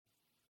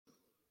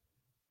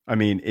I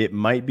mean, it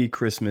might be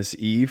Christmas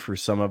Eve for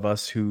some of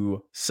us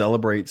who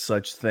celebrate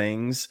such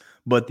things,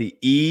 but the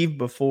eve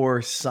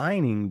before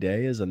signing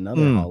day is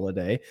another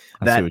holiday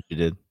I see that what you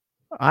did.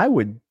 I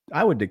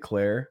would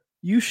declare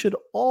you should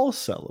all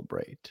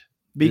celebrate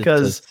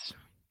because It's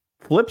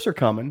flips are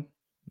coming,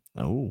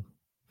 oh,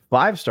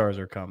 5 stars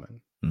are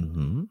coming.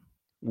 mm-hmm.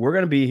 We're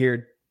going to be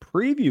here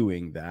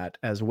previewing that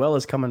as well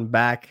as coming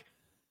back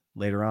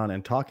later on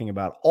and talking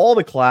about all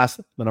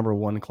the number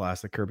 1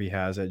 class that Kirby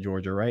has at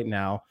Georgia right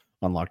now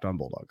on Locked On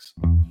Bulldogs.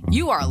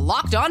 You are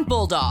Locked On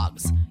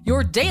Bulldogs,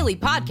 your daily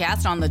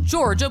podcast on the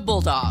Georgia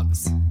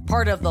Bulldogs,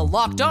 part of the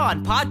Locked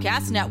On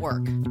Podcast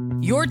Network.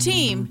 Your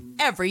team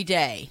every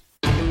day.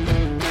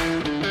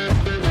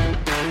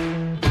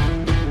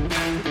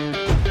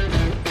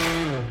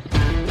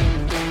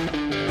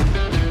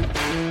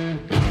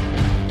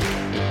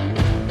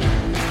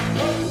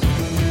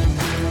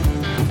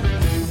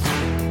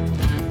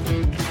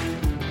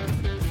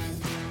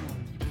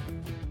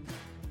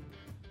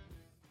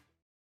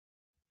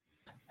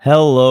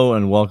 Hello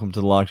and welcome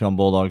to the Locked On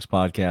Bulldogs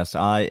podcast.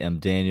 I am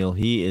Daniel.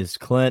 He is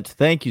Clint.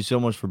 Thank you so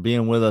much for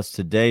being with us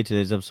today.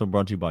 Today's episode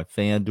brought to you by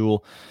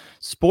FanDuel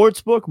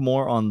Sportsbook.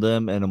 More on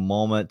them in a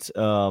moment.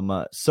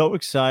 So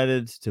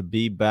excited to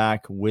be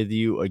back with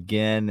you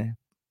again.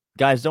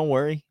 Guys, don't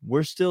worry.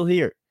 We're still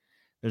here.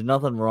 There's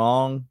nothing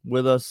wrong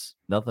with us.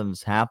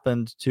 Nothing's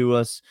happened to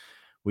us.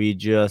 We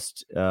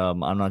just, I'm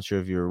not sure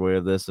if you're aware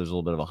of this. There's a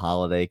little bit of a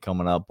holiday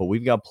coming up, but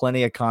we've got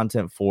plenty of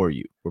content for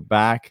you. We're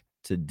back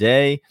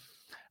today.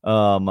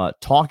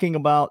 Talking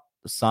about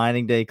the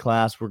signing day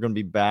class. We're going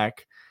to be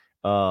back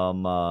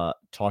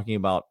talking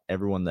about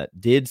everyone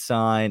that did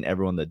sign,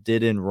 everyone that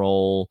did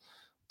enroll,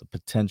 the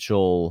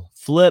potential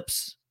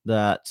flips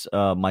that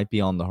might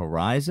be on the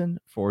horizon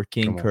for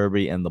King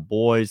Kirby and the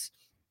boys.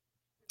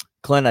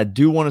 Clint, I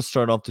do want to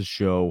start off the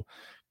show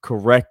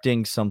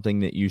correcting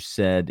something that you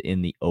said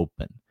in the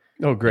open.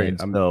 Oh, great.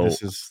 So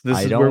this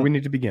is where we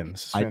need to begin.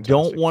 I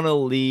don't want to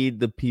lead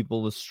the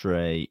people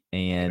astray,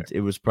 and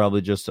it was probably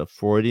just a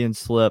Freudian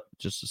slip,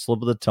 just a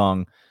slip of the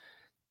tongue.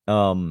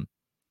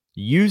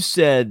 You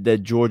said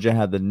that Georgia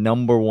had the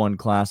number 1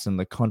 class in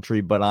the country,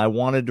 but I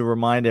wanted to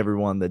remind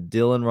everyone that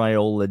Dylan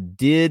Raiola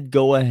did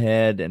go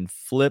ahead and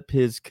flip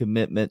his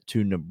commitment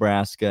to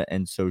Nebraska,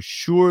 and so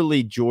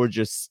surely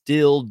Georgia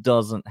still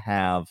doesn't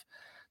have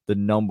the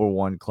number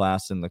 1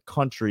 class in the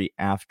country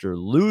after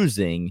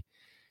losing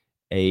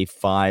a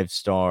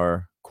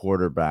 5-star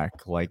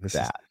quarterback like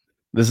that.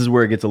 This is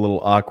where it gets a little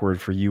awkward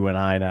for you and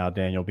I now,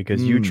 Daniel,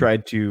 because you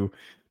tried to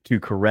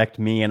correct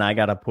me and I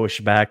got to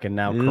push back and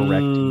now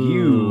correct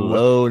you.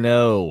 Oh,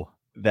 no.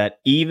 That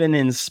even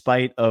in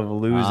spite of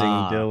losing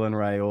Dylan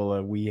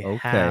Raiola, we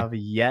have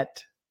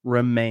yet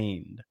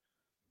remained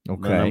the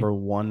number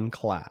 1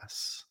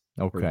 class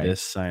for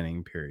this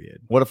signing period.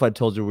 What if I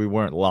told you we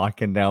weren't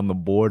locking down the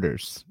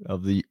borders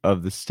of the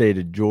state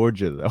of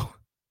Georgia, though?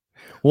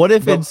 What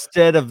if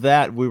instead of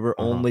that, we were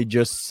only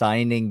just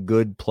signing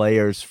good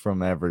players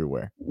from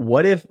everywhere?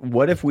 What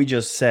if we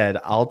just said,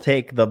 I'll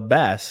take the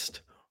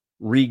best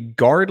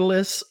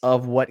regardless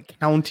of what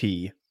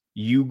county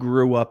you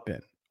grew up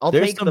in? I'll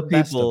take the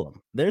best of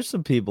them. There's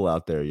some people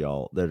out there,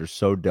 y'all, that are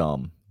so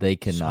dumb, they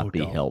cannot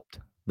be helped.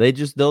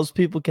 Those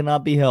people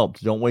cannot be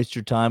helped. Don't waste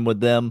your time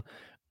with them.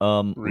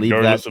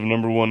 Regardless of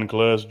number 1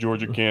 class,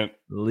 Georgia can't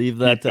leave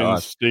that to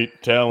us.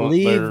 State talent.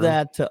 Leave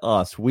that to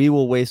us. We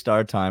will waste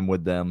our time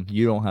with them.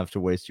 You don't have to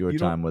waste your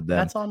time with them.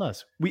 That's on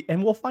us.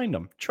 We'll find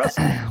them. Trust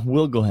me.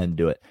 We'll go ahead and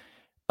do it.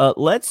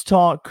 Let's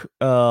talk.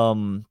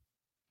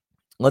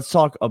 Let's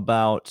talk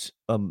about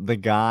the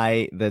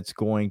guy that's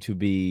going to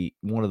be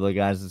one of the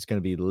guys that's going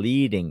to be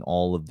leading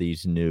all of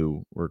these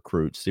new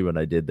recruits. See what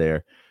I did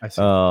there? I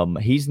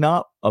see. He's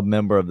not a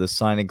member of the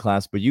signing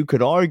class, but you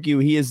could argue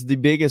he is the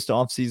biggest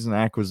offseason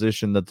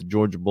acquisition that the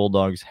Georgia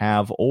Bulldogs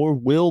have or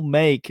will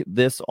make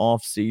this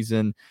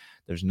offseason.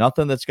 There's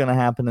nothing that's going to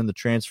happen in the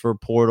transfer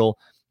portal.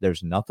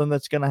 There's nothing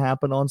that's going to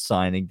happen on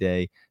signing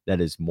day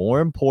that is more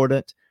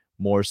important,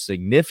 more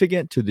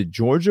significant to the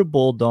Georgia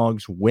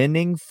Bulldogs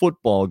winning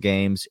football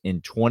games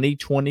in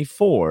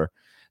 2024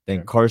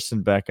 than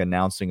Carson Beck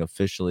announcing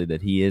officially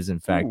that he is, in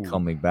fact,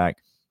 coming back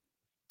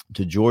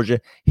to Georgia.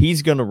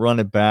 He's going to run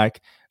it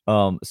back.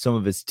 Some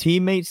of his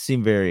teammates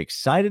seem very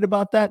excited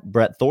about that.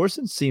 Brett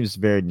Thorson seems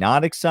very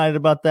not excited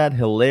about that.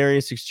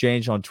 Hilarious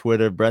exchange on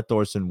Twitter. Brett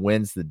Thorson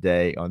wins the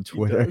day on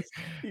Twitter.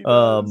 He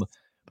does.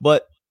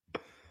 But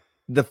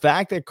the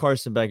fact that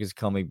Carson Beck is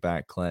coming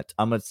back, Clint,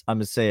 I'm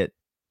gonna say it.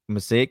 I'm going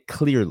to say it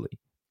clearly.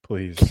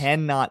 Please.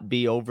 Cannot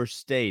be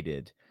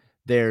overstated.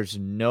 There's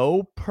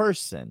no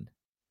person,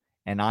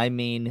 and I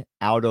mean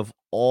out of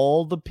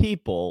all the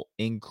people,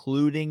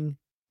 including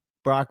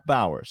Brock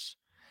Bowers,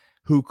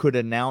 who could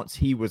announce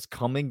he was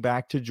coming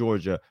back to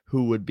Georgia,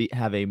 who would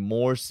have a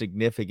more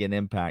significant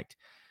impact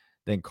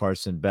than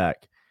Carson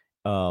Beck.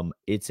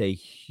 It's a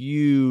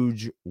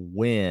huge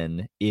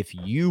win if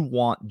you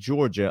want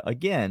Georgia,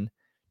 again,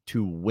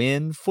 to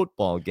win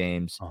football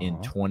games in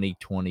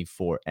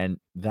 2024. And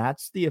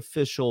that's the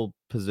official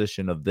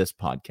position of this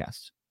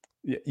podcast.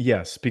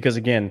 Yes, because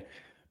again,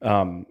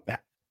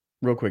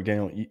 real quick,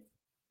 Daniel,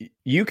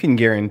 you can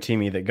guarantee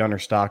me that Gunnar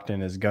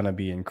Stockton is going to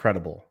be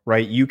incredible,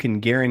 right? You can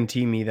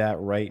guarantee me that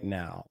right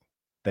now,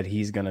 that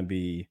he's going to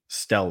be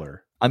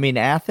stellar. I mean,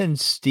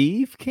 Athens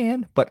Steve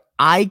can, but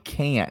I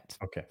can't.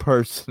 Okay.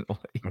 Personally.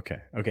 Okay.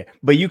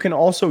 But you can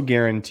also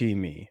guarantee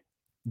me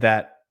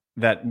that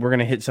we're going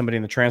to hit somebody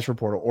in the transfer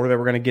portal, or that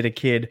we're going to get a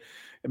kid.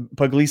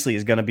 Puglisi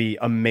is going to be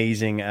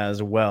amazing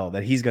as well,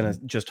 that he's going to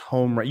just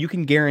home run. You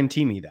can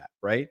guarantee me that,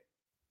 right?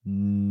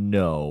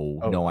 No,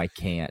 I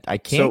can't. I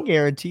can't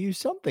guarantee you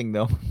something,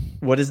 though.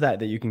 What is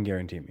that you can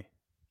guarantee me?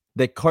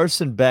 That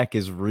Carson Beck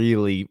is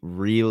really,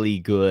 really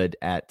good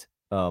at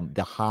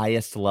the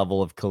highest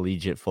level of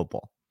collegiate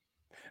football.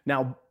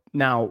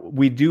 Now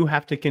we do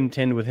have to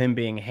contend with him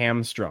being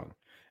hamstrung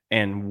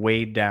and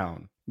weighed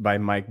down by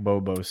Mike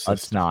Bobo's system.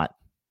 It's not.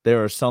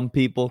 There are some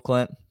people,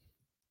 Clint,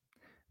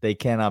 they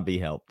cannot be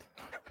helped.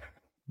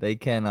 They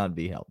cannot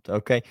be helped.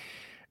 Okay.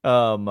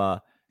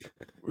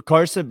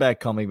 Carson Beck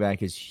coming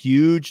back is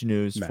huge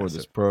news for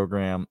this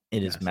program.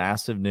 It is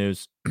massive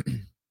news.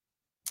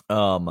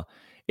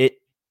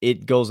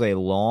 It goes a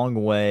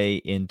long way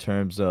in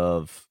terms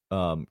of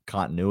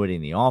continuity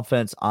in the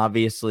offense.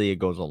 Obviously, it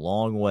goes a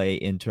long way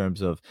in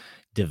terms of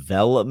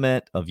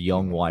development of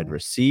young wide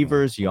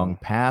receivers, young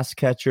pass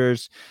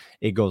catchers.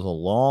 It goes a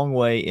long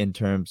way in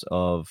terms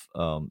of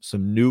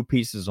some new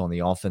pieces on the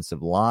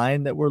offensive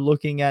line that we're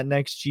looking at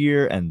next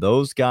year, and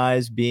those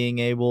guys being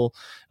able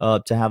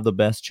to have the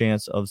best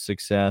chance of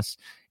success.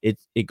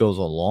 It goes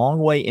a long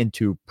way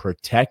into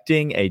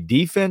protecting a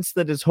defense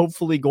that is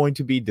hopefully going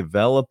to be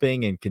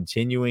developing and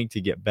continuing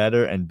to get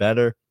better and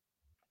better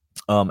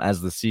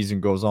as the season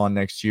goes on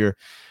next year.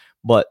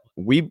 But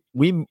we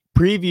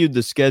previewed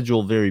the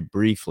schedule very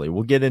briefly.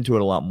 We'll get into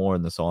it a lot more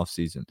in this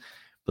offseason.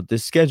 But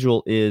this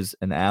schedule is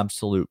an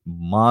absolute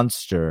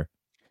monster.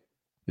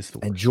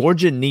 And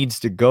Georgia needs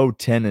to go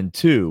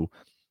 10-2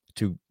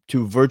 to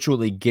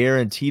virtually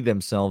guarantee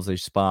themselves a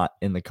spot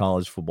in the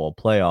college football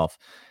playoff.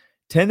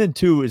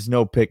 10-2 is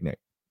no picnic,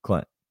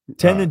 Clint.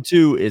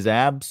 10-2 is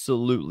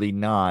absolutely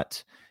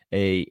not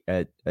a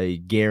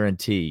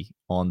guarantee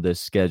on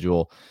this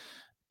schedule.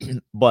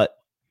 But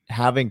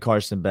having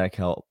Carson Beck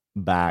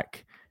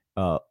back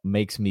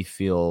makes me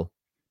feel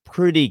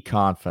pretty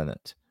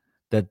confident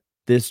that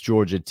this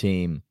Georgia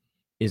team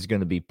is going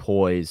to be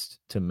poised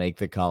to make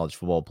the college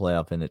football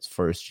playoff in its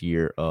first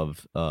year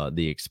of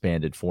the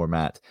expanded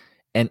format.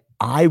 And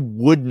I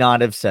would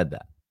not have said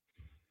that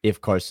if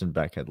Carson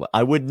Beck had left.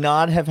 I would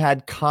not have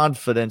had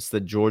confidence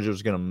that Georgia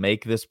was going to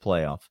make this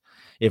playoff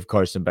if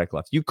Carson Beck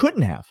left. You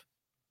couldn't have.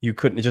 You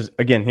couldn't. Just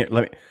again,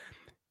 here,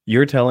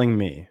 you're telling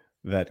me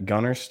that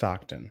Gunnar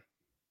Stockton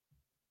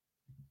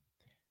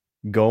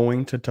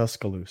going to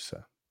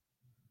Tuscaloosa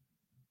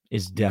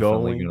is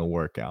definitely going to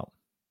work out.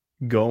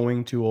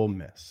 Going to Ole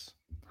Miss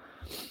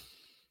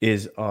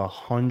is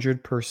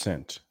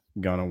 100%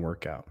 going to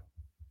work out.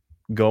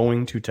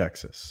 Going to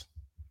Texas.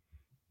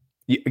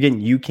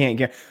 Again, you can't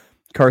get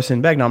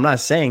Carson Beck. Now, I'm not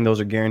saying those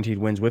are guaranteed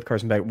wins with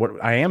Carson Beck.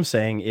 What I am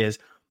saying is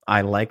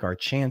I like our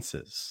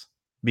chances,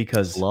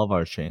 because love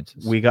our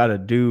chances. We got a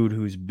dude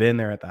who's been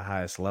there at the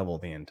highest level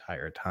the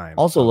entire time.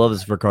 Also love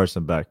this for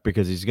Carson Beck,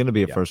 because he's going to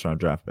be a first-round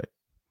draft pick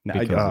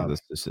because of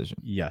this decision.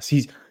 Yes,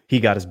 he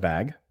got his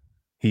bag.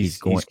 He's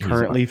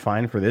currently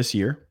fine for this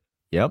year.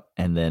 Yep,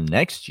 and then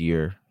next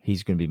year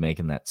he's going to be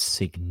making that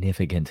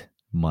significant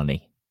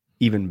money.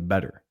 Even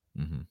better.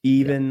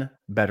 Mm-hmm.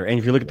 Better. And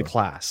if you look at the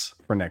class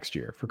for next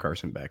year for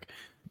Carson Beck,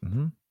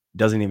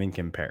 doesn't even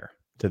compare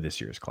to this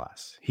year's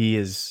class. He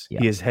is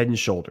head and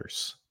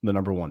shoulders the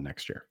number one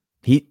next year.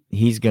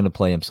 He's going to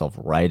play himself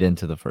right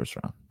into the first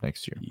round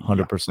next year.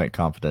 100%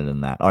 confident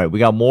in that. All right, we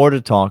got more to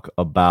talk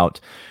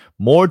about,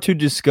 more to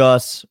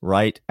discuss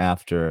right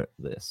after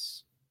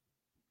this.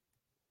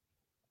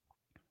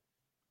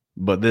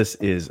 But this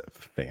is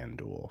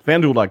FanDuel.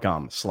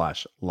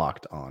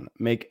 FanDuel.com/lockedon.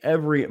 Make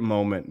every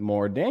moment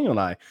more. Daniel and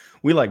I,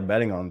 we like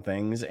betting on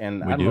things,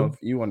 and I don't know if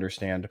you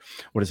understand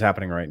what is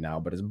happening right now,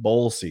 but it's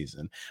bowl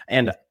season.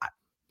 And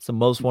it's the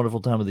most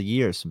wonderful time of the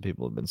year, some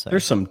people have been saying.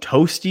 There's some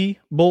toasty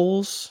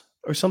bowls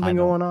or something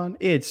going on.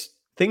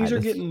 Things are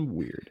getting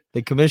weird.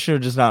 The commissioner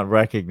does not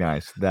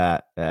recognize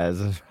that as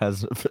an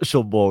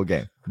official bowl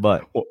game.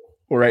 But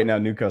well, right now,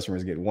 new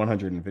customers get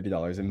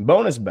 $150 in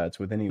bonus bets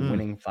with any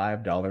winning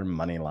 $5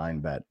 money line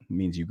bet. It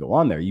means you go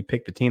on there, you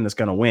pick the team that's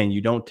going to win. You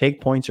don't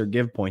take points or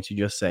give points. You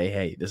just say,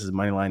 hey, this is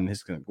money line, this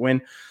is going to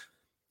win.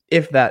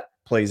 If that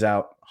plays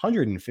out,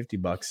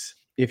 $150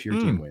 if your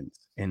team wins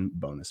in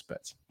bonus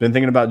bets. Been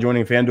thinking about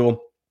joining FanDuel?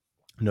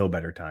 No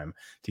better time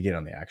to get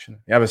on the action.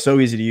 The app is so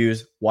easy to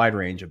use, wide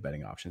range of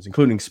betting options,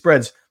 including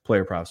spreads,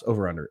 player props,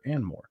 over-under,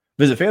 and more.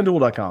 Visit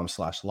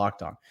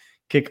FanDuel.com/lockedon.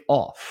 Kick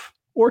off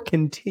or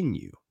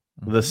continue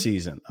the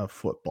season of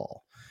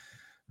football.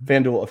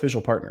 FanDuel,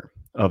 official partner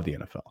of the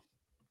NFL.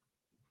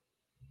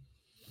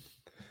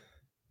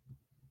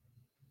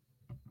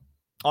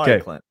 All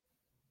right, Clint.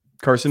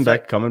 Carson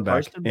Beck coming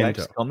back. Carson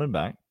Beck's coming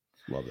back.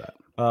 Love that.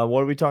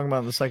 What are we talking about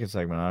in the second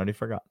segment? I already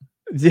forgot.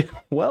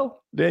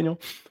 Well, Daniel,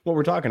 what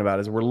we're talking about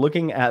is we're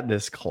looking at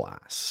this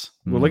class.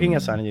 We're looking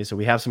at signing days. So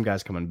we have some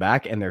guys coming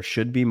back, and there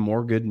should be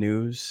more good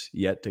news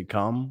yet to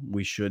come.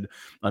 We should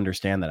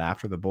understand that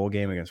after the bowl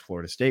game against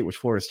Florida State, which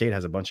Florida State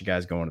has a bunch of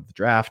guys going to the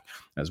draft,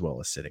 as well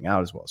as sitting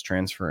out, as well as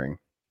transferring,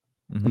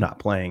 not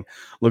playing.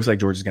 Looks like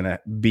Georgia's going to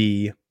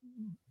be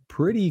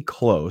pretty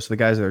close. The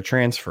guys that are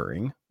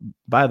transferring,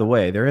 by the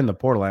way, they're in the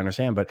portal, I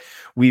understand, but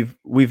we've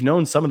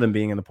known some of them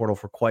being in the portal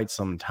for quite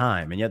some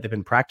time, and yet they've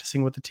been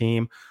practicing with the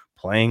team,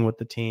 playing with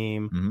the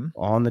team,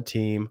 on the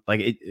team. Like,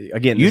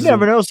 again, you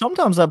never know.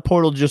 Sometimes that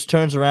portal just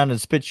turns around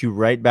and spits you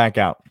right back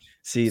out.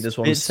 See, this is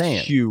what I'm saying.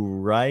 Spits you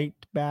right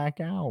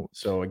back out.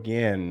 So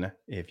again,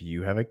 if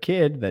you have a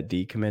kid that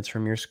decommits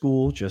from your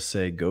school, just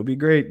say, go be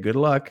great, good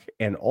luck.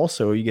 And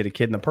also you get a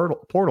kid in the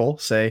portal,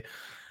 say,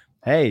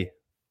 hey,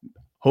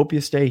 hope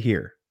you stay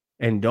here,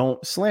 and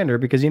don't slander,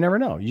 because you never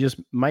know. You just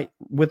might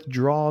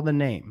withdraw the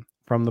name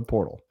from the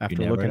portal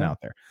after looking out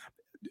there.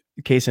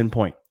 Case in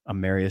point,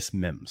 Amarius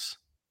Mims,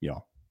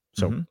 y'all.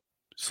 So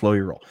slow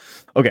your roll.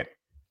 Okay.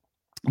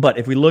 But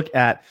if we look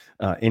at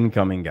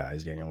incoming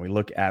guys, Daniel, we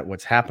look at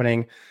what's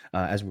happening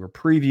as we're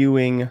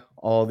previewing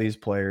all these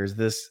players,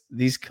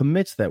 these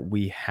commits that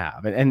we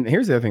have. And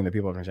here's the other thing that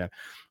people don't understand.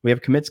 We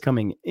have commits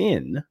coming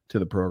in to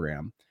the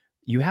program.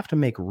 You have to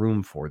make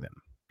room for them,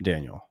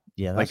 Daniel.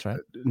 Yeah, that's right.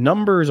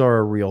 Numbers are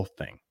a real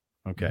thing.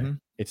 Okay.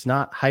 It's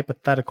not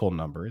hypothetical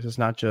numbers. It's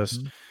not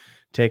just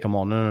take them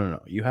all. No.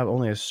 You have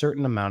only a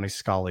certain amount of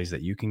scholars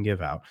that you can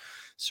give out, a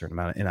certain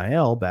amount of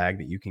NIL bag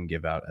that you can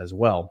give out as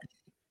well.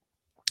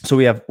 So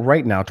we have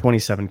right now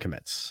 27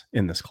 commits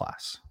in this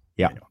class.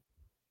 Yeah.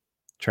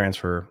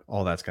 Transfer,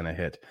 all that's going to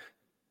hit.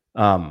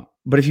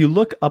 But if you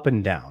look up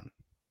and down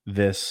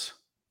these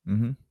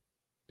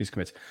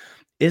commits,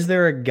 is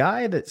there a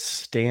guy that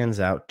stands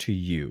out to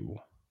you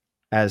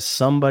as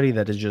somebody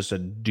that is just a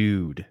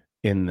dude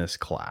in this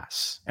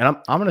class? And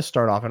I'm going to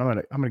start off, and I'm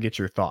going to get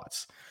your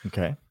thoughts.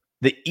 Okay.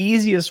 The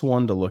easiest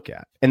one to look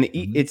at, and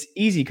it's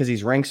easy because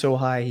he's ranked so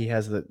high.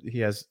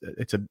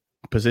 It's a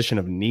position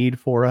of need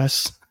for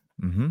us.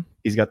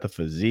 He's got the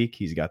physique,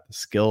 he's got the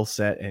skill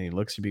set, and he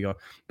looks to be going.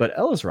 But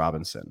Ellis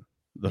Robinson,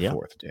 the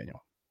fourth,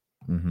 Daniel.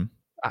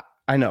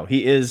 I know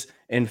he is,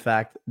 in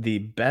fact, the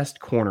best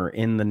corner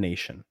in the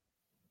nation.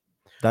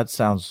 That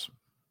sounds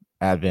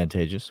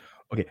advantageous.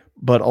 Okay,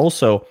 but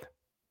also,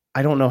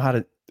 I don't know how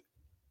to.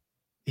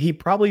 He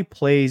probably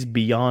plays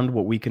beyond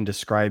what we can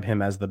describe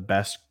him as the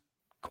best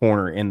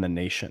corner in the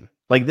nation.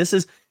 Like, this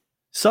is,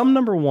 some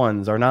number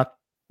ones are not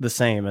the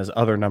same as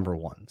other number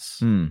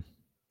ones.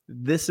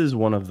 This is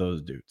one of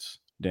those dudes,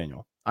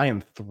 Daniel. I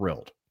am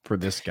thrilled for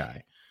this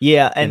guy.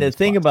 Yeah, and the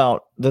thing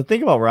about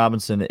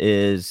Robinson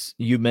is,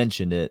 you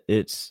mentioned it.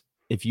 It's,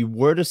 if you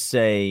were to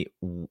say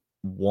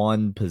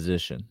one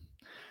position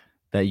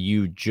that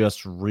you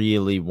just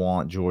really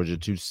want Georgia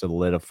to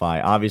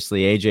solidify,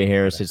 obviously AJ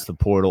Harris hits the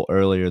portal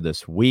earlier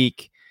this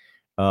week.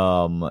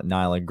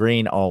 Nyland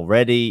Green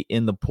already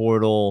in the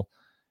portal.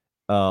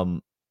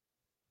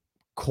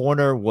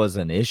 Corner was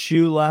an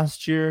issue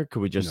last year.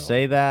 Could we just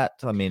say that?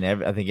 I mean,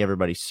 I think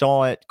everybody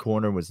saw it.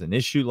 Corner was an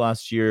issue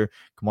last year.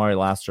 Kamari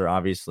Laster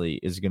obviously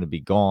is going to be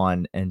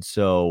gone, and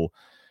so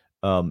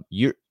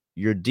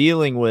you're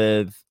dealing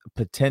with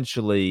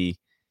potentially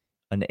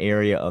an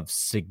area of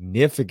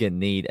significant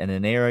need, and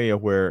an area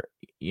where,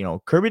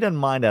 Kirby doesn't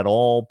mind at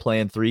all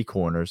playing three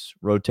corners,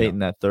 rotating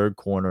that third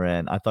corner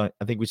in. I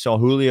think we saw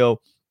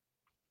Julio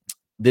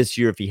this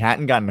year. If he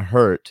hadn't gotten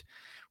hurt,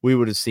 we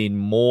would have seen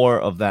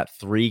more of that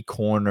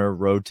three-corner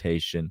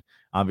rotation.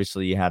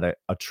 Obviously, you had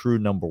a true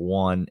number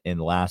one in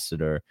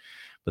Lassiter,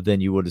 but then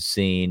you would have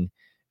seen,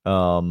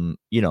 the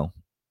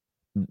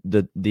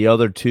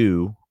other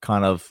two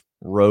kind of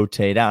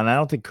rotate out. And I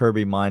don't think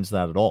Kirby minds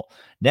that at all.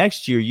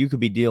 Next year, you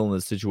could be dealing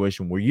with a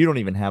situation where you don't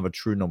even have a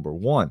true number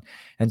one.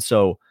 And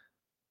so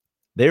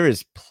there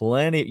is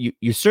plenty.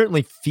 You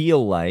certainly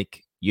feel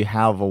like you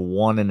have a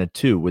 1 and a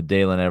 2 with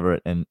Dalen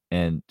Everett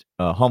and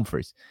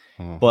Humphreys,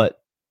 but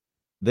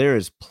there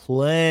is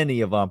plenty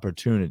of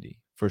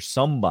opportunity for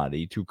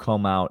somebody to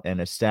come out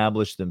and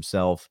establish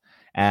themselves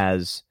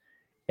as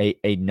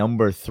a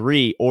number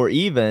 3 or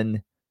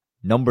even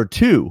number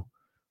 2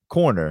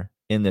 corner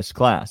in this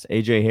class.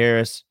 AJ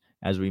Harris,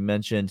 as we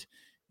mentioned,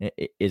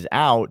 is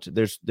out.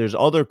 There's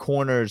other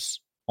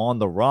corners on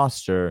the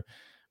roster,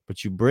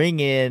 but you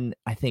bring in,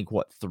 I think,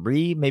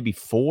 3, maybe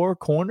 4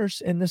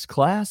 corners in this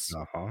class.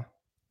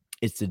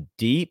 It's a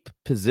deep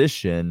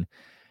position,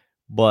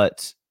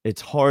 but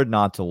it's hard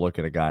not to look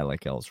at a guy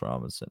like Ellis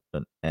Robinson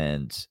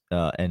and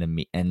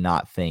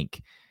not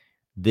think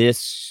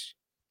this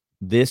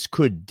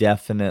could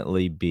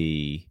definitely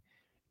be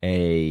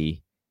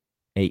a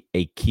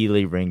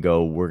Keely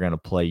Ringo, we're going to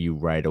play you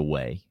right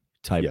away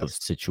type of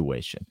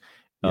situation.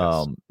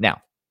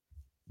 Now,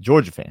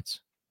 Georgia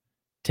fans,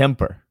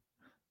 temper,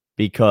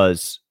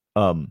 because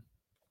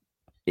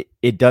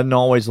it doesn't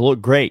always look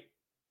great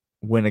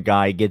when a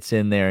guy gets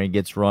in there and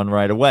gets run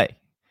right away.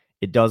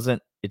 It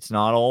doesn't. It's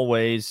not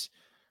always.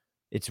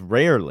 It's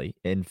rarely,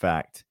 in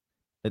fact,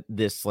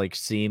 this like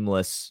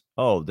seamless,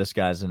 oh, this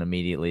guy's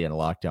immediately in a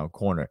lockdown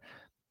corner.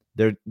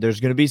 There's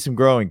going to be some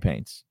growing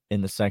pains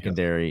in the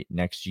secondary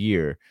next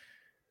year.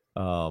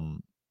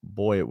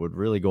 Boy, it would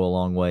really go a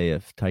long way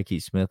if Tyke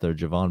Smith or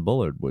Javon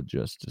Bullard would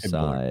just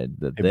decide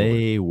that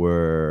they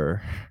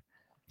were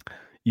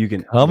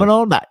coming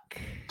on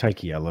back.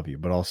 Tyke, I love you,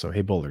 but also,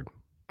 hey, Bullard.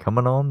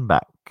 Coming on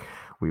back.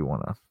 We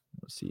want to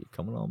see you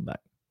coming on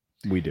back.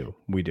 We do.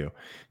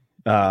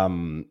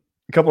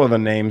 A couple of the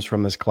names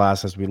from this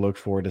class as we look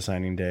forward to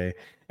signing day.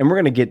 And we're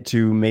going to get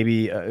to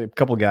maybe a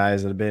couple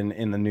guys that have been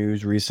in the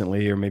news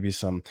recently, or maybe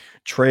some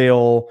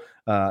trail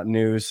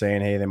news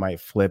saying, hey, they might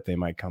flip, they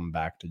might come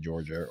back to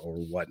Georgia or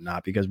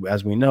whatnot. Because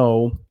as we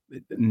know,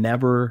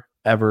 never,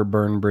 ever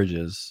burn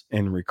bridges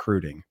in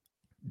recruiting.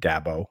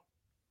 Dabo.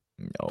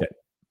 No.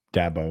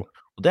 Dabo.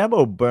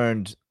 Dabo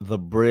burned the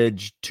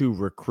bridge to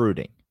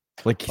recruiting.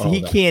 Like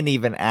he can't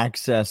even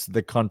access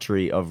the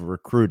country of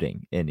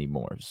recruiting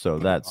anymore. So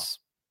that's...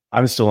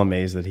 I'm still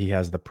amazed that he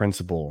has the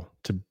principle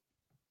to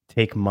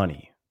take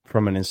money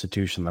from an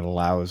institution that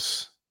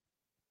allows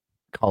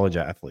college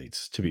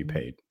athletes to be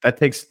paid. That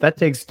takes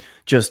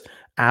just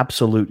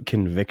absolute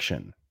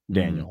conviction,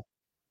 Daniel,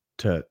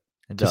 to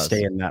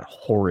stay in that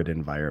horrid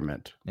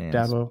environment. Man,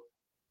 Dabo,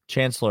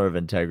 Chancellor of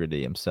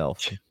Integrity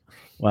himself.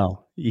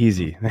 Well,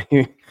 easy.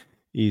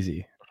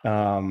 Easy.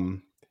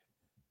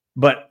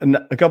 But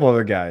a couple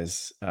other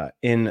guys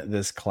in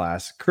this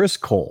class. Chris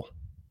Cole.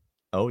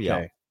 Oh, yeah.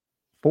 Okay.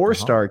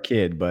 4-star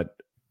kid, but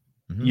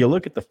you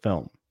look at the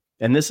film,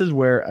 and this is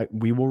where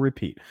we will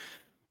repeat.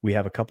 We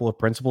have a couple of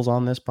principles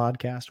on this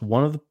podcast.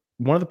 One of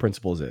the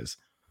principles is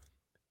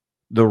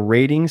the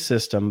rating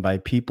system by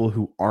people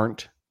who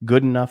aren't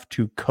good enough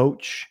to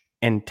coach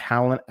and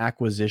talent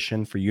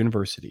acquisition for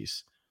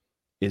universities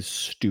is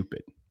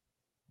stupid.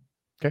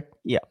 Okay.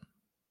 Yeah.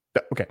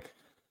 Okay.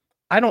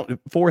 I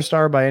don't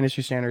 4-star by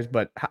industry standards,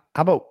 but how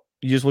about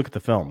you just look at the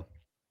film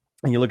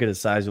and you look at his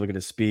size, you look at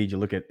his speed, you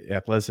look at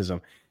athleticism.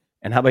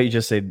 And how about you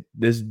just say,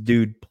 this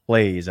dude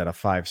plays at a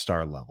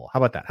 5-star level?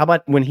 How about that? How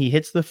about when he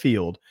hits the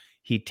field,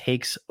 he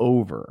takes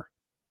over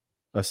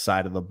a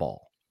side of the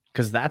ball?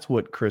 Because that's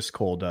what Chris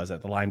Cole does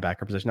at the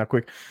linebacker position. Now,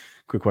 quick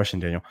question,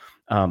 Daniel.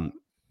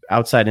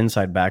 Outside,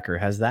 inside backer,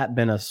 has that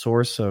been a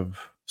source of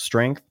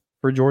strength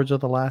for Georgia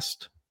the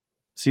last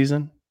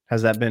season?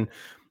 Has that been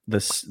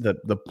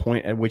the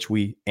point at which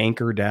we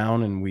anchor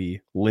down and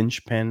we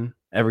linchpin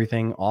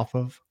everything off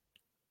of?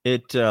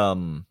 It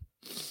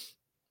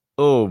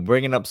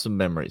bringing up some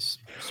memories.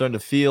 Starting to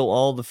feel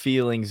all the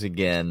feelings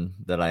again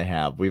that I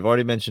have. We've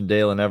already mentioned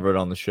Dale and Everett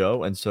on the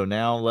show, and so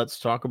now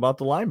let's talk about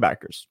the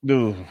linebackers.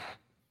 Ooh.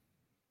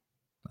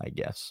 I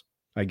guess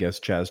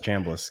Chaz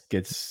Chambliss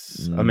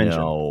gets a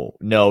mention.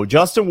 No.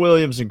 Justin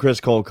Williams and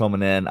Chris Cole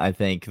coming in. I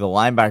think the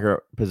linebacker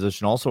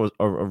position also is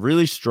a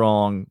really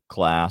strong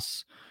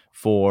class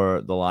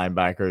for the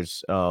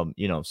linebackers.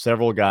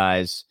 Several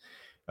guys.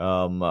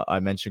 I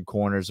mentioned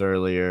corners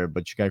earlier,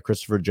 but you got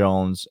Christopher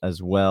Jones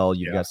as well.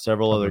 You've got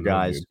several other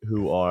guys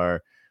who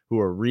are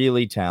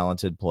really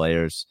talented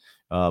players,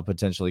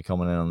 potentially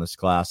coming in on this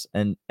class.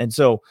 And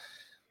so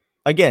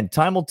again,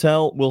 time will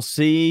tell. We'll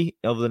see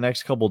over the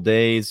next couple of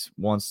days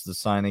once the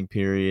signing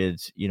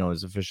period,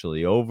 is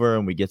officially over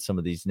and we get some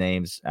of these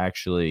names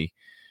actually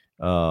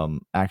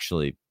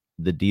the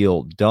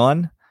deal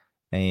done,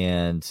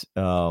 and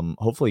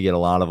hopefully get a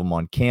lot of them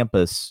on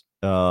campus.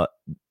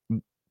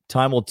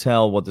 Time will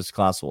tell what this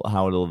class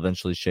how it'll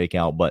eventually shake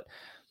out. But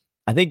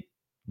I think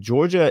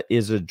Georgia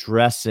is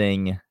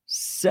addressing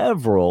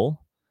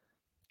several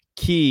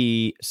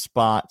key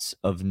spots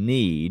of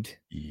need.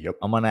 Yep.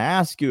 I'm going to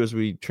ask you as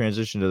we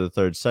transition to the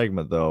third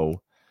segment,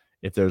 though,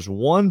 if there's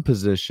one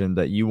position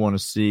that you want to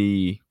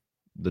see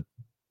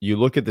you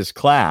look at this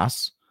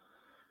class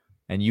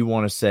and you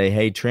want to say,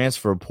 hey,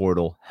 transfer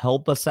portal,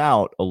 help us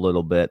out a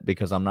little bit,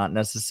 because I'm not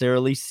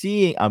necessarily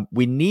seeing,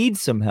 we need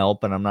some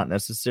help, and I'm not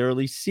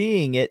necessarily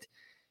seeing it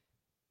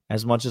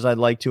as much as I'd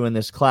like to in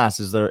this class.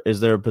 Is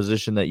there a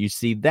position that you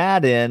see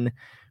that in?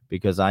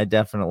 Because I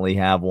definitely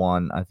have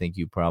one. I think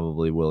you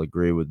probably will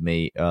agree with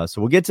me.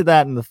 So we'll get to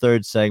that in the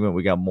third segment.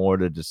 We got more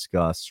to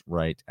discuss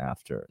right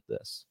after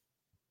this.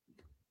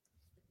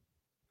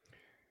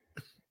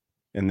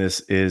 And this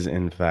is,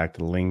 in fact,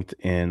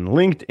 LinkedIn.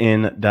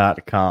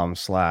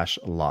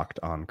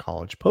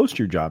 LinkedIn.com/LockedOnCollege. Post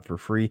your job for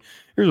free.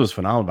 Here's what's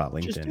phenomenal about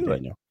LinkedIn,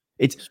 Daniel.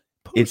 It's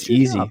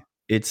easy. Job.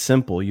 It's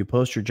simple. You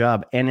post your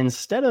job, and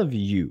instead of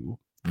you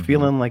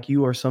feeling like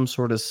you are some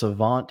sort of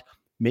savant,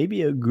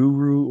 maybe a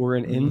guru or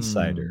an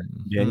insider,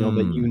 Daniel,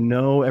 that you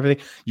know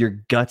everything, your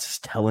gut's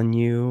telling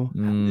you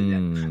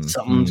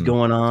something's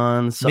going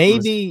on.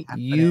 Maybe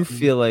you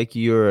feel like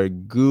you're a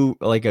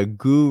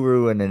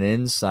guru and an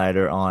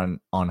insider on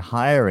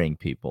hiring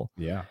people.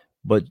 Yeah.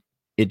 But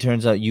it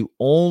turns out you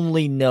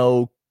only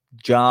know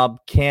job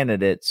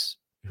candidates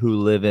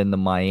who live in the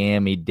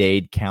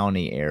Miami-Dade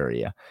County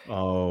area.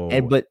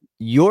 But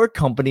your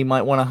company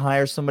might want to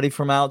hire somebody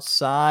from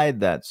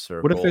outside that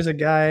circle. What if there's a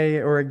guy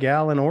or a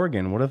gal in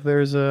Oregon? What if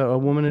there's a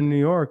woman in New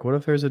York? What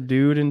if there's a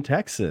dude in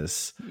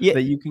Texas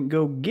that you can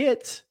go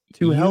get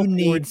to you help your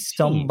need team.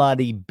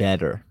 somebody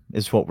better,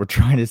 is what we're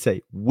trying to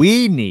say.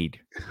 We need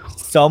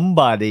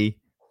somebody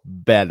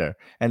better.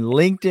 And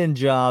LinkedIn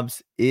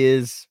Jobs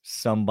is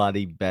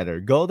somebody better.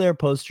 Go there,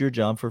 post your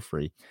job for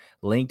free.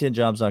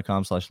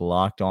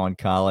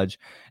 LinkedInjobs.com/lockedoncollege.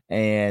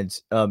 And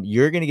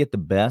you're going to get the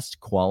best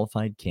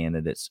qualified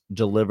candidates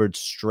delivered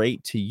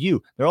straight to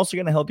you. They're also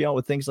going to help you out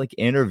with things like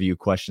interview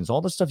questions,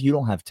 all the stuff you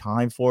don't have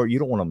time for, you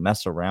don't want to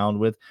mess around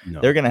with. No.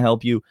 They're going to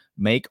help you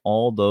make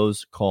all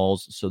those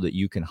calls so that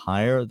you can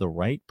hire the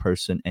right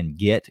person and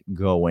get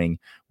going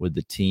with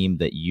the team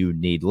that you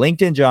need.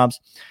 LinkedIn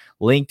Jobs,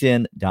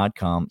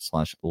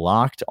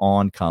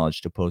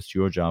 LinkedIn.com/lockedoncollege to post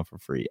your job for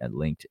free at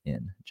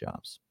LinkedIn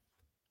Jobs.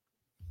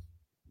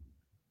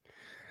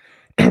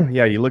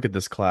 Yeah, you look at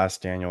this class,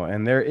 Daniel,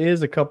 and there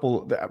is a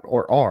couple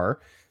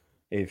are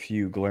a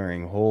few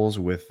glaring holes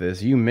with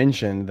this. You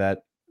mentioned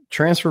that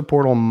transfer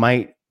portal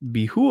might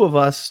behoove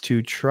us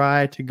to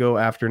try to go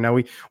after. Now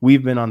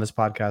we've been on this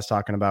podcast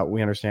talking about,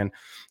 we understand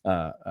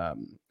wide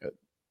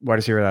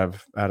receiver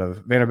out of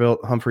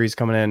Vanderbilt, Humphreys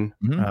coming in.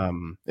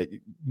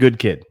 Good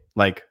kid.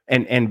 Like,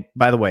 and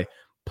by the way,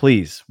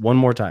 please, one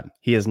more time,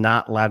 he is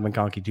not Lad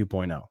McConkey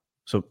 2.0.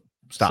 So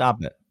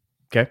stop it.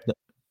 Okay.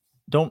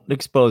 Don't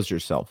expose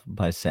yourself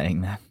by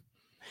saying that.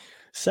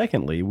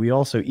 Secondly, we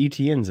also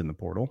ETN's in the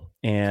portal,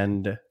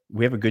 and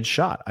we have a good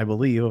shot, I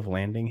believe, of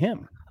landing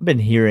him. I've been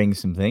hearing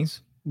some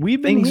things.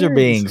 Things are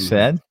being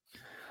said.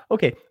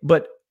 Okay,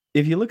 but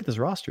if you look at this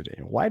roster,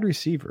 Daniel, wide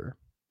receiver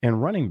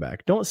and running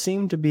back don't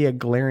seem to be a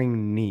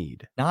glaring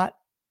need. Not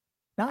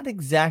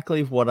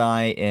exactly what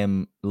I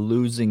am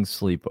losing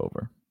sleep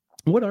over.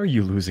 What are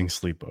you losing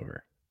sleep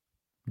over?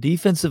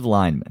 Defensive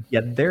linemen. Yeah,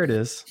 there it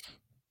is.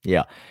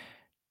 Yeah.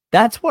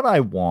 That's what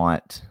I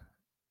want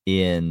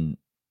in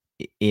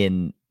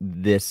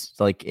this,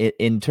 like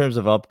in terms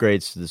of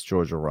upgrades to this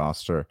Georgia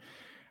roster.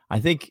 I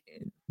think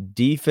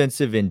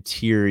defensive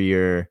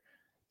interior,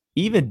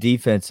 even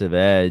defensive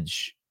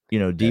edge,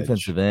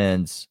 defensive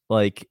ends,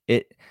 like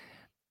it.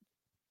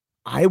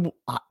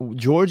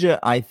 Georgia,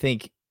 I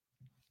think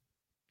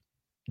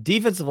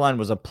defensive line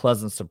was a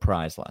pleasant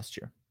surprise last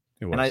year.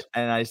 It was.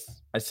 And I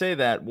say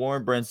that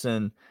Warren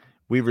Brinson,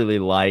 we really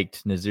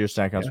liked. Nazir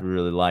Stackhouse, we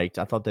really liked.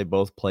 I thought they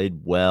both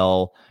played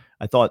well.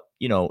 I thought,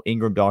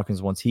 Ingram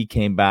Dawkins, once he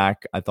came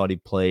back, I thought he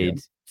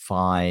played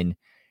fine.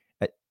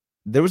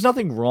 There was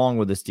nothing wrong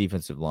with this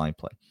defensive line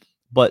play,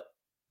 but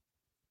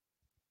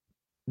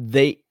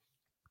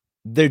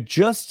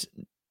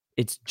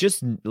it's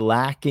just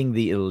lacking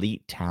the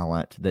elite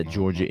talent that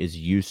Georgia is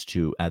used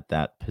to at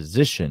that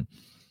position.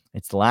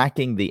 It's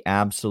lacking the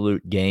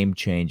absolute game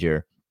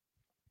changer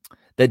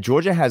that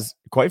Georgia has,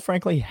 quite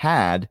frankly,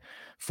 had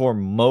for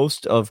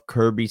most of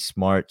Kirby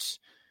Smart's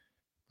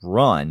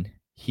run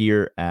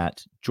here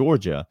at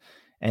Georgia.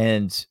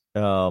 And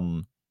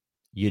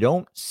you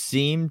don't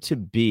seem to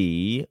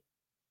be,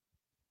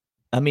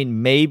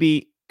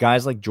 maybe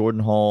guys like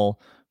Jordan Hall,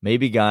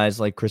 maybe guys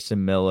like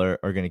Kristen Miller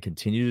are going to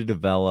continue to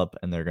develop,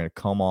 and they're going to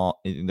come out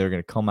and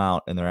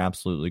they're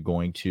absolutely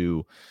going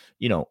to,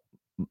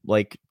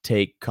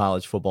 take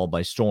college football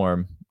by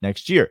storm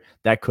next year.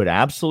 That could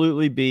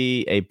absolutely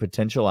be a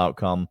potential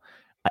outcome.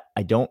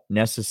 I don't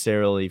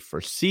necessarily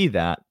foresee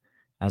that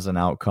as an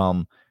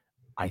outcome.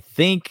 I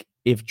think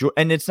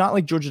and it's not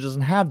like Georgia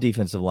doesn't have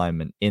defensive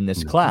linemen in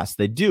this class.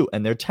 They do,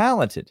 and they're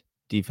talented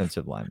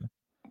defensive linemen.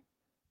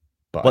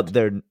 But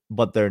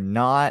they're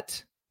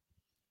not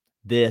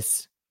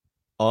this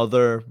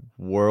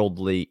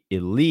otherworldly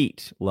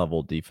elite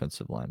level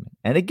defensive lineman.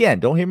 And again,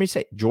 don't hear me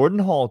say Jordan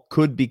Hall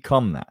could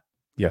become that.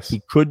 Yes.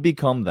 He could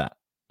become that.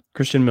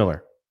 Christian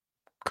Miller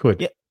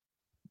could. Yeah.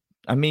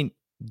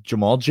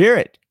 Jamal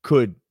Jarrett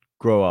could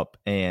grow up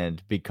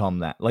and become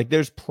that. Like,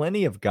 there's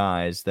plenty of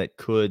guys that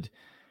could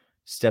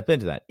step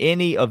into that.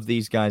 Any of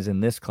these guys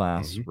in this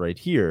class right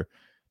here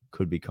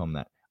could become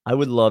that. I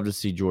would love to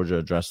see Georgia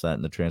address that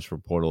in the transfer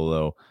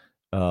portal,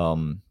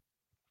 though.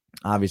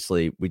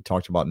 Obviously, we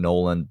talked about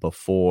Nolan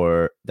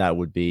before. That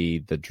would be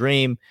the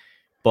dream,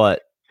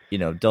 but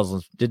it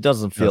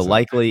doesn't feel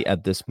likely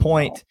at this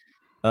point.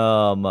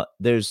 No.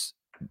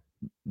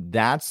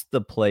 That's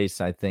the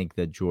place I think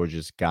that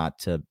Georgia's got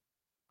to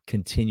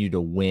continue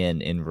to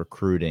win in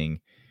recruiting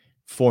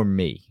for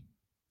me.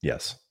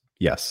 Yes.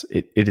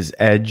 It is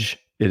edge.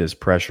 It is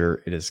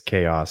pressure. It is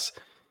chaos.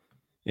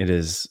 It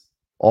is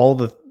all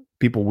the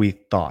people we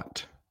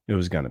thought it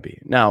was going to be.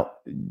 Now,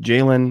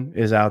 Jalen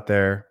is out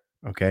there.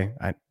 Okay.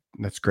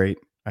 That's great.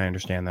 I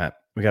understand that.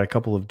 We got a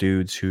couple of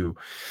dudes who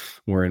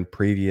were in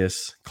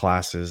previous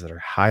classes that are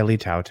highly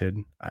touted.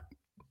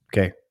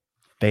 Okay.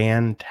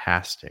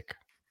 Fantastic.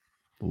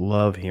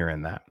 Love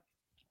hearing that.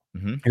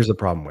 Here's the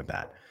problem with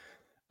that.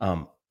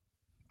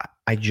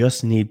 I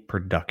just need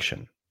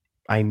production.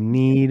 I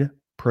need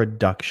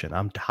production.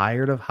 I'm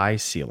tired of high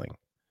ceiling,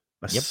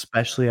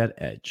 especially at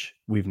edge.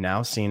 We've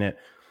now seen it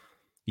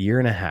year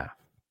and a half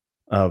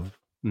of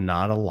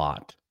not a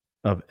lot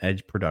of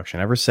edge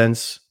production. Ever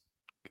since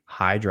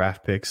high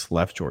draft picks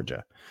left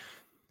Georgia,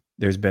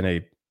 there's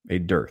been a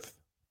dearth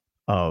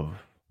of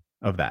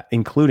of that,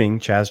 including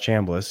Chaz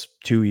Chambliss,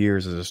 2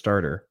 years as a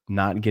starter,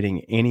 not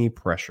getting any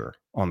pressure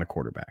on the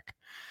quarterback.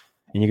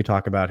 And you could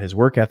talk about his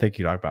work ethic.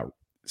 You talk about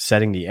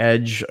setting the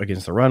edge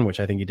against the run, which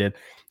I think he did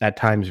at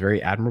times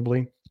very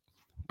admirably.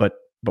 But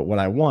what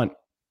I want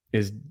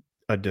is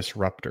a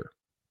disruptor,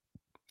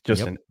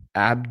 just an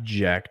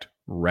abject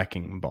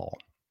wrecking ball.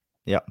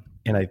 Yep.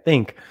 And I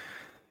think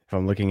if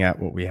I'm looking at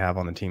what we have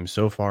on the team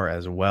so far,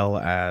 as well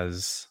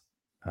as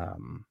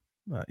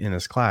in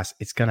this class,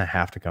 it's going to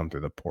have to come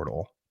through the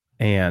portal.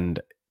 And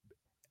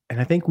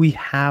I think we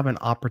have an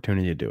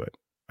opportunity to do it.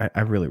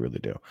 I really, really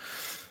do.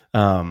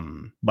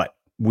 But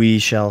we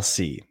shall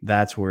see.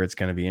 That's where it's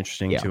going to be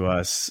interesting to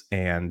us.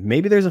 And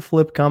maybe there's a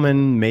flip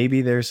coming.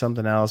 Maybe there's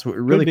something else.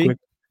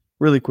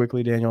 Really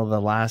quickly, Daniel, the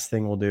last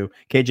thing we'll do,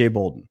 KJ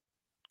Bolden.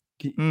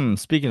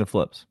 Speaking of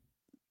flips.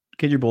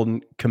 KJ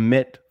Bolden,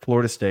 commit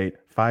Florida State,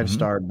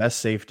 5-star, best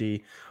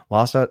safety,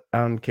 lost out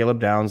on Caleb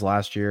Downs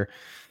last year.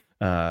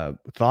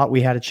 Thought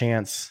we had a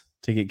chance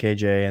to get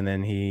KJ, and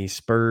then he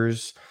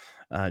spurs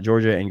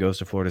Georgia and goes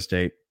to Florida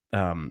State.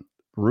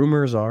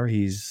 Rumors are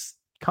he's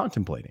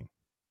contemplating.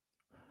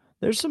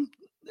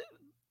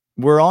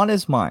 We're on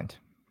his mind.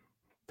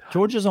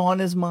 Georgia's on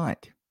his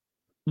mind.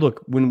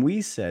 Look, when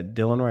we said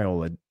Dylan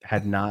Raiola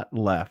had not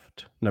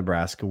left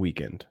Nebraska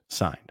weekend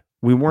signed,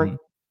 we weren't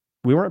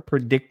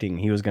predicting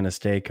he was going to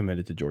stay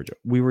committed to Georgia.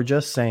 We were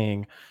just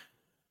saying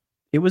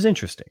it was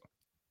interesting.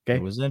 Okay.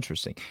 It was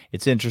interesting.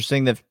 It's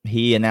interesting that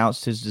he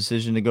announced his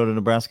decision to go to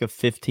Nebraska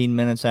 15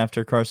 minutes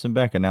after Carson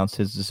Beck announced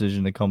his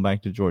decision to come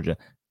back to Georgia.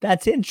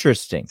 That's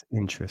interesting. It's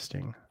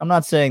interesting. I'm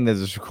not saying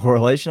there's a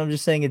correlation. I'm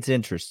just saying it's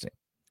interesting.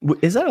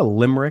 Is that a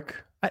limerick?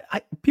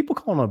 People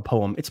call it a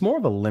poem. It's more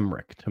of a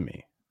limerick to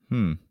me.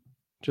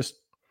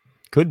 Just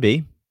could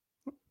be.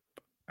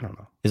 I don't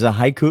know. Is it a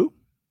haiku?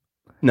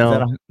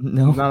 No,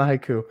 no, not a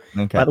haiku.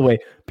 Okay. By the way,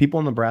 people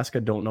in Nebraska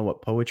don't know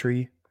what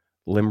poetry,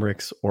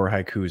 limericks, or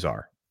haikus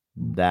are.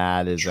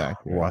 That is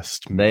accurate.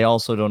 Trust me. They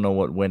also don't know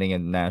what winning a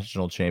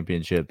national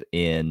championship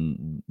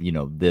in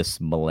this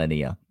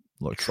millennia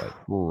looks like.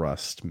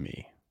 Trust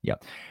me. Yeah.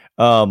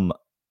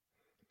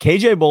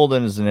 KJ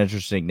Bolden is an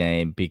interesting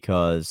name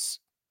because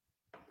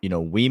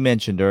we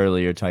mentioned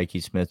earlier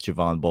Tyke Smith,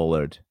 Javon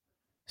Bullard,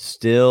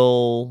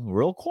 still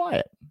real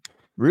quiet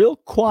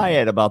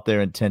about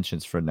their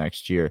intentions for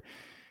next year.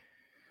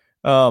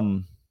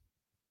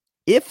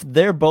 If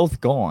they're both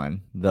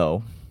gone,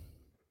 though,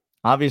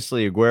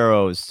 obviously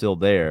Aguero is still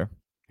there.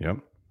 Yep.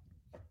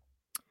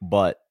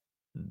 But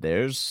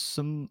there's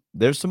some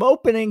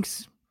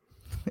openings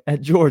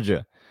at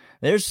Georgia.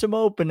 There's some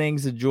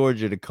openings at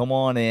Georgia to come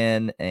on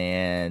in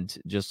and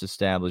just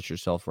establish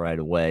yourself right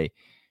away.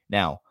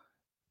 Now,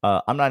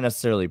 I'm not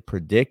necessarily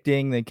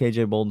predicting that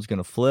KJ Bolden's going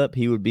to flip.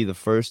 He would be the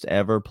first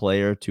ever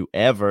player to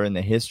ever in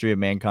the history of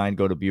mankind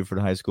go to Buford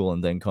High School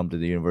and then come to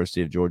the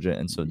University of Georgia.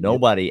 And so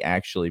nobody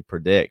actually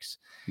predicts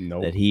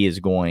that he is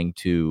going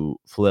to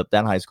flip.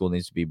 That high school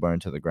needs to be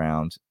burned to the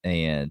ground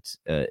and,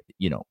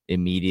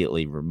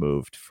 immediately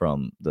removed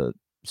from the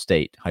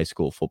state high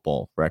school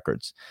football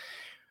records.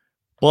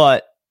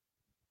 But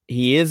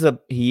he is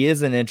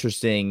an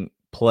interesting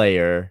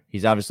player.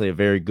 He's obviously a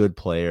very good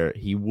player.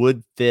 He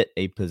would fit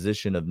a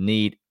position of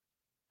need,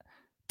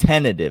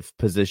 tentative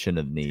position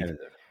of need.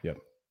 Yep.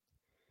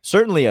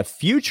 Certainly a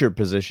future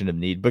position of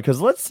need, because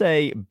let's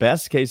say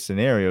best case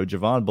scenario,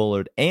 Javon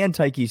Bullard and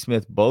Tyke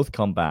Smith both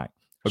come back.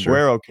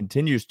 Aguero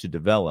continues to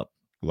develop.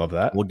 Love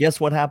that. Well, guess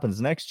what happens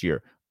next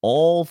year?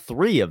 All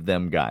three of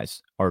them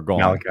guys are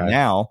gone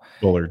now.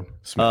 Bullard,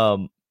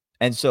 Smith.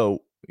 And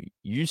so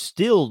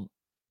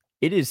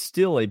it is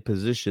still a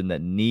position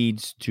that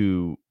needs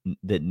to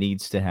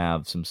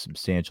have some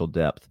substantial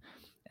depth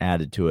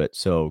added to it.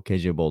 So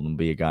KJ Bolden will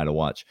be a guy to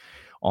watch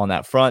on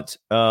that front.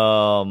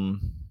 Also,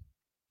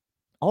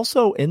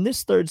 in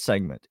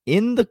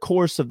the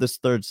course of this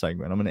third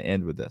segment, I'm going to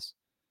end with this.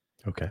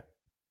 Okay.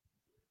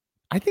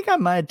 I think I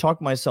might have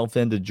talked myself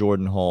into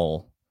Jordan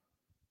Hall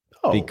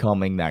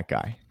becoming that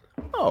guy.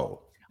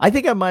 I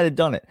think I might have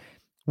done it.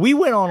 We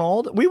went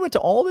to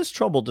all this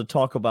trouble to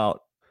talk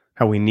about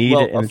how we need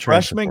a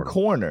freshman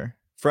corner.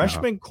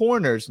 Freshman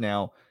corners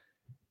now.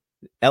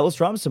 Ellis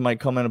Robinson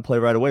might come in and play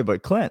right away,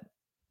 but Clint,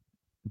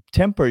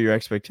 temper your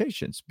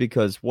expectations,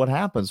 because what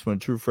happens when a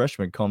true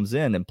freshman comes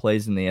in and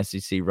plays in the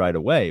SEC right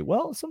away?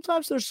 Well,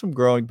 sometimes there's some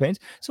growing pains.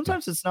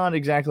 Sometimes it's not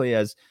exactly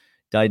as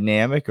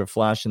dynamic or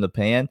flash in the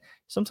pan.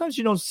 Sometimes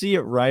you don't see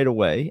it right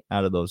away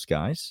out of those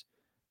guys,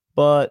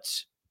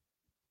 but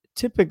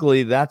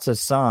typically that's a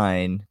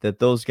sign that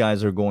those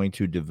guys are going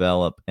to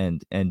develop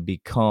and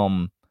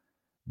become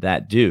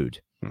that dude.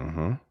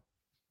 Mm-hmm.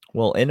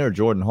 Well, enter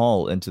Jordan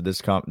Hall into this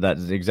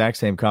that exact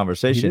same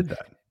conversation. He did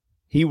that.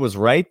 He was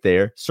right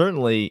there.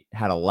 Certainly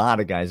had a lot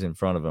of guys in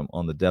front of him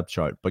on the depth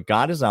chart, but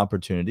got his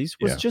opportunities.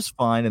 Was just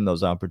fine in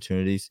those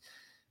opportunities.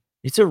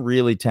 It's a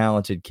really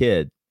talented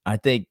kid. I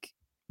think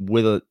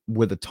with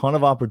a ton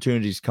of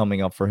opportunities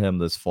coming up for him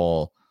this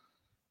fall,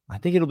 I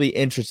think it'll be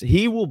interesting.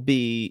 He will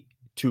be,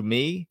 to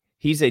me,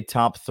 he's a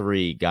top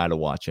 3 guy to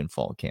watch in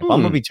fall camp. I'm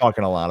going to be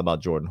talking a lot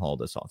about Jordan Hall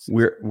this offseason.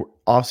 We're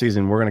off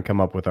season. We're going to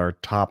come up with our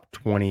top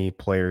 20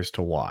 players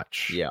to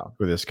watch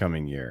for this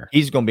coming year.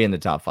 He's going to be in the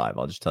top 5.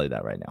 I'll just tell you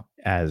that right now.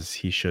 As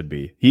he should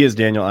be. He is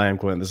Daniel. I am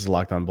Clint. This is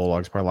Locked On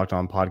Bulldogs, part of Locked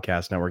On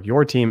Podcast Network.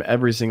 Your team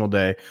every single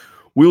day.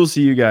 We will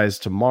see you guys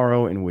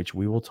tomorrow, in which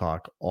we will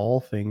talk all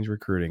things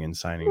recruiting and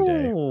signing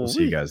day. We'll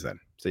see you guys then.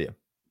 See you.